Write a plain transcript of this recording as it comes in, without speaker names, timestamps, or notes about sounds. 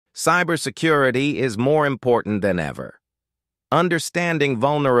Cybersecurity is more important than ever. Understanding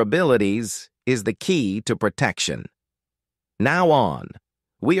vulnerabilities is the key to protection. Now on,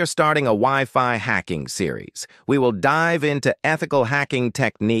 we are starting a Wi-Fi hacking series. We will dive into ethical hacking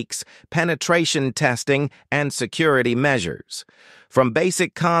techniques, penetration testing, and security measures. From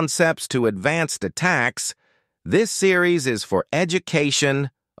basic concepts to advanced attacks, this series is for education,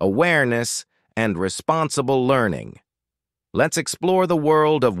 awareness, and responsible learning. Let's explore the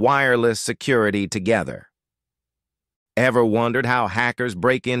world of wireless security together. Ever wondered how hackers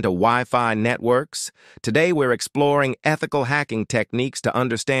break into Wi-Fi networks? Today we're exploring ethical hacking techniques to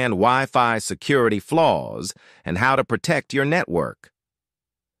understand Wi-Fi security flaws and how to protect your network.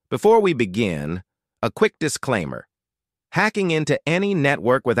 Before we begin, a quick disclaimer. Hacking into any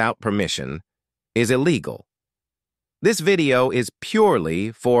network without permission is illegal. This video is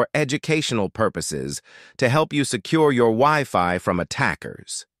purely for educational purposes to help you secure your Wi-Fi from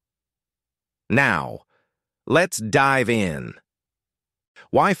attackers. Now, let's dive in.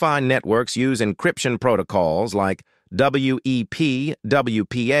 Wi-Fi networks use encryption protocols like WEP,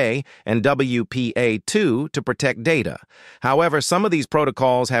 WPA, and WPA2 to protect data. However, some of these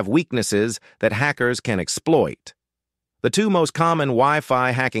protocols have weaknesses that hackers can exploit. The two most common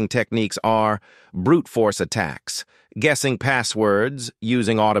Wi-Fi hacking techniques are brute force attacks, guessing passwords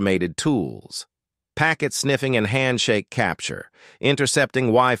using automated tools, packet sniffing and handshake capture, intercepting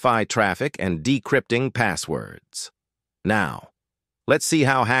Wi-Fi traffic and decrypting passwords. Now, let's see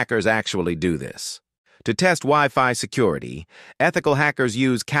how hackers actually do this. To test Wi-Fi security, ethical hackers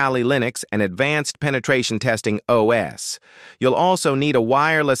use Kali Linux and Advanced Penetration Testing OS. You'll also need a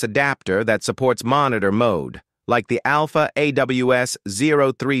wireless adapter that supports monitor mode, like the Alpha AWS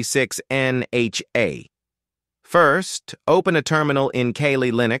 036NHA. First, open a terminal in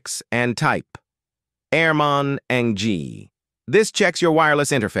Kali Linux and type Airman ng. This checks your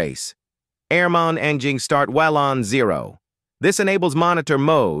wireless interface. Airman ng start well on 0. This enables monitor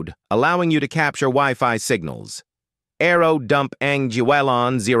mode, allowing you to capture Wi-Fi signals. Aero dump ng well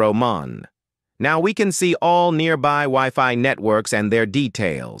on 0 mon. Now we can see all nearby Wi-Fi networks and their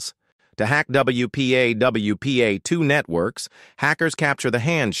details. To hack WPA-WPA2 networks, hackers capture the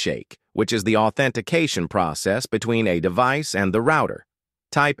handshake, which is the authentication process between a device and the router.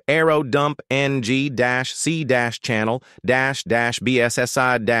 Type aero dump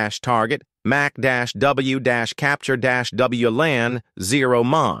ng-c-channel-bssi-target mac-w-capture-wlan 0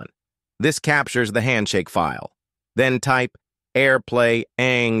 mon. This captures the handshake file. Then type airplay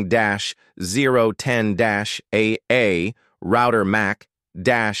ang-010-aa router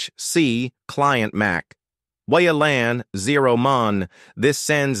mac-c client mac. WLAN 0 mon. This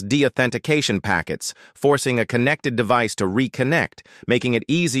sends deauthentication packets, forcing a connected device to reconnect, making it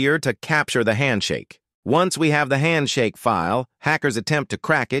easier to capture the handshake. Once we have the handshake file, hackers attempt to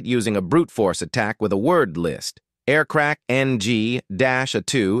crack it using a brute force attack with a word list. Aircrack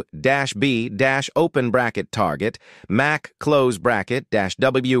ng-a2-b-open bracket target mac close bracket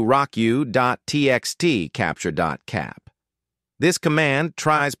 -w-rocku.txt capture.cap. This command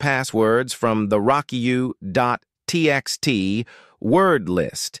tries passwords from the rocku.txt word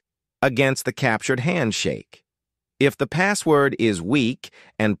list against the captured handshake. If the password is weak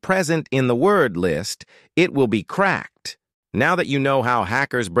and present in the word list, it will be cracked. Now that you know how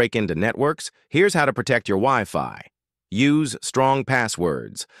hackers break into networks, here's how to protect your Wi-Fi. Use strong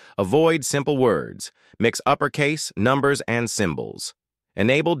passwords. Avoid simple words. Mix uppercase, numbers, and symbols.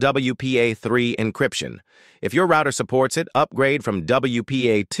 Enable WPA3 encryption. If your router supports it, upgrade from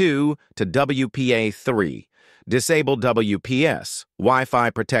WPA2 to WPA3. Disable WPS, Wi-Fi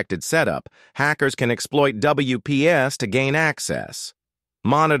protected setup. Hackers can exploit WPS to gain access.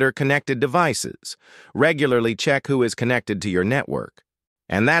 Monitor connected devices. Regularly check who is connected to your network.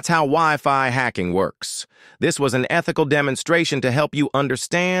 And that's how Wi-Fi hacking works. This was an ethical demonstration to help you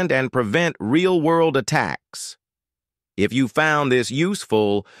understand and prevent real-world attacks. If you found this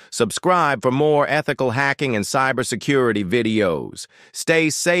useful, subscribe for more ethical hacking and cybersecurity videos. Stay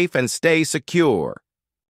safe and stay secure.